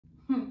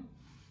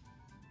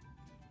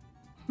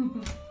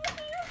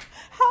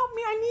Help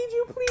me, I need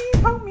you,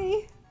 please help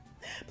me.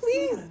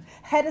 Please,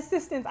 head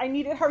assistance, I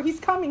needed her. He's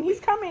coming, he's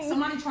coming.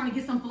 Somebody trying to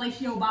get some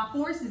fellatio by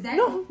force, is that?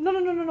 No.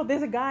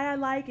 There's a guy I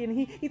like, and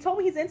he told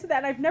me he's into that,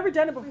 and I've never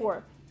done it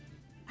before.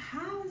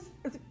 How is...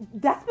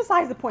 That's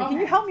besides the point. Okay.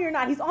 Can you help me or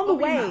not? He's on the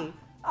way.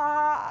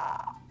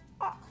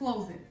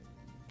 Close it.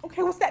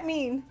 Okay, what's that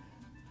mean?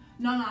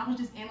 No, I was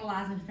just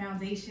analyzing the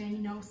foundation, you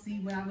know, see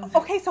what I was...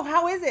 Okay, so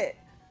how is it?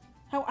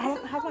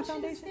 How's my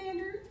foundation?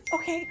 Standards.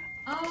 Okay,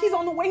 he's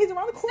on the way, he's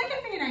around the corner.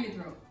 Stick your finger down your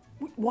throat.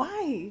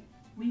 Why?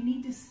 We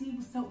need to see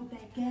what's up with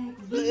that gag.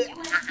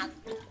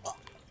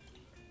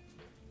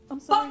 I'm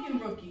sorry. Fucking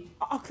rookie.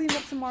 I'll clean it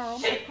up tomorrow.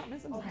 Shit.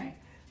 Okay.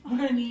 We're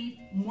gonna need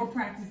more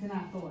practice than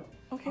I thought.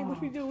 Okay, what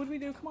do we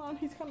do? Come on,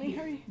 he's coming. Here,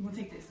 Hurry. We'll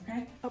take this,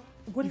 okay?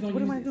 What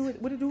am I doing?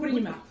 What do Put it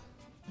in your mouth.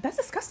 That's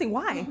disgusting.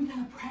 Why? We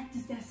gotta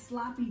practice that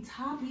sloppy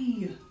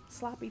toppy.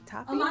 Sloppy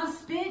toppy? A lot of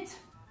spit.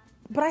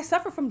 But I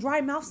suffer from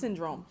dry mouth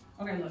syndrome.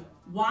 Okay, look.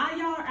 While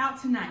y'all are out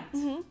tonight,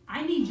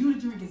 I need you to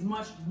drink as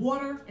much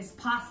water as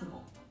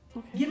possible.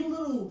 Okay. Get a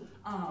little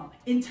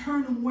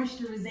internal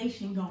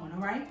moisturization going, all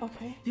right?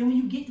 Okay. Then when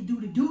you get to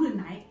do the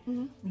tonight,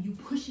 when you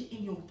push it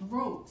in your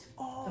throat,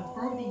 the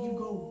further you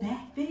go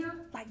back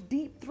there. Like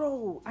deep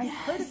throat. I've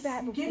heard of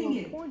that before. Getting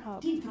it.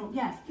 Pornhub. Deep throat,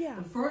 yes. Yeah.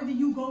 The further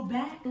you go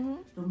back, the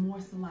more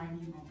saliva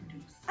you're going to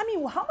produce. I mean,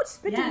 well, how much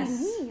spit do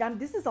you need?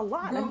 this is a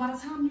lot. Girl, by the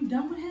time you're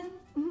done with him,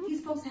 he's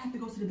supposed to have to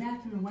go to the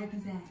bathroom and wipe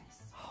his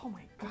ass. Oh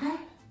my God. Okay?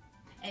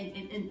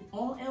 And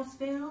all else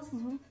fails,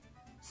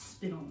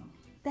 spit on him.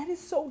 That is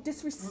so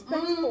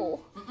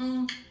disrespectful.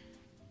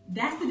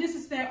 That's the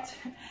disrespect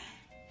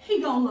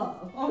he gonna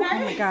love, okay? Oh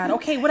my God.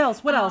 Okay, what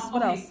else? What else?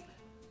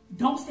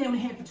 Don't stay on the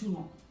head for too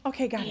long.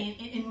 Okay, got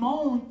it. And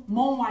moan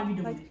while you're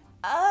doing it.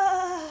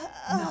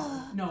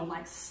 No,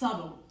 like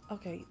subtle.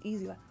 Okay,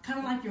 easy. Kind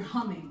of like you're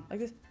humming. Like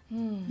this?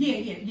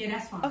 Yeah,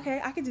 that's fine.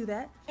 Okay, I can do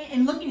that.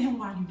 And look at him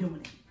while you're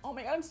doing it. Oh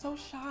my God, I'm so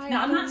shy.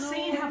 Now, I'm not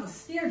saying have a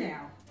stare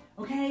down,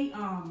 okay?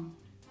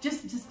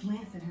 Just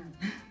glance at him.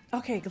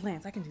 Okay,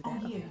 glance. I can do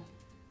that. Oh, yeah. Okay.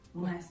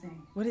 One last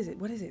thing. What is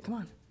it? Come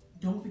on.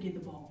 Don't forget the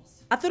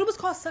balls. I thought it was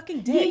called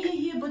sucking dick.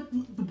 Yeah, but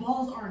the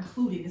balls are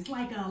included. It's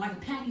like a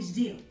package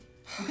deal,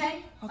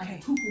 okay? Like a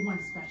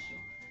 2-for-1 special.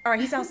 All right,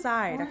 he's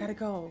outside. I gotta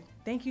go.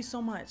 Thank you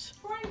so much.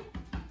 All right.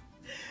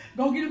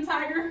 Go get him,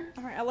 Tiger.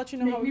 All right, I'll let you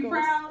know how it goes. Make me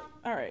proud.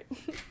 All right.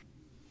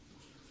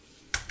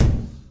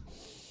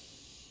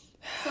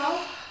 So?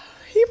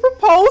 He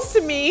proposed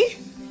to me.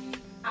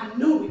 I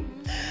knew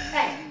it.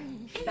 Hey,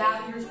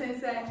 bow to your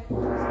sensei.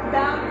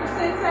 Bow to your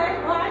sensei.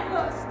 All right,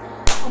 look.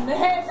 I'm the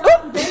head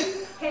coach,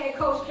 baby. Head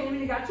coach came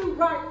in and got you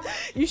right.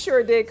 You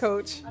sure did,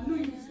 Coach. I knew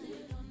you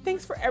did.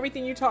 Thanks for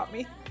everything you taught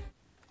me.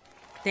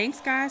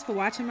 Thanks, guys, for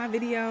watching my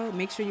video.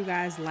 Make sure you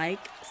guys like,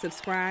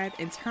 subscribe,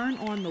 and turn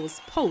on those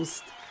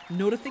post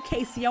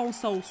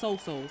notifications.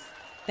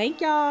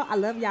 Thank y'all. I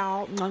love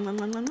y'all. Mwah, mwah,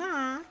 mwah, mwah,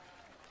 mwah.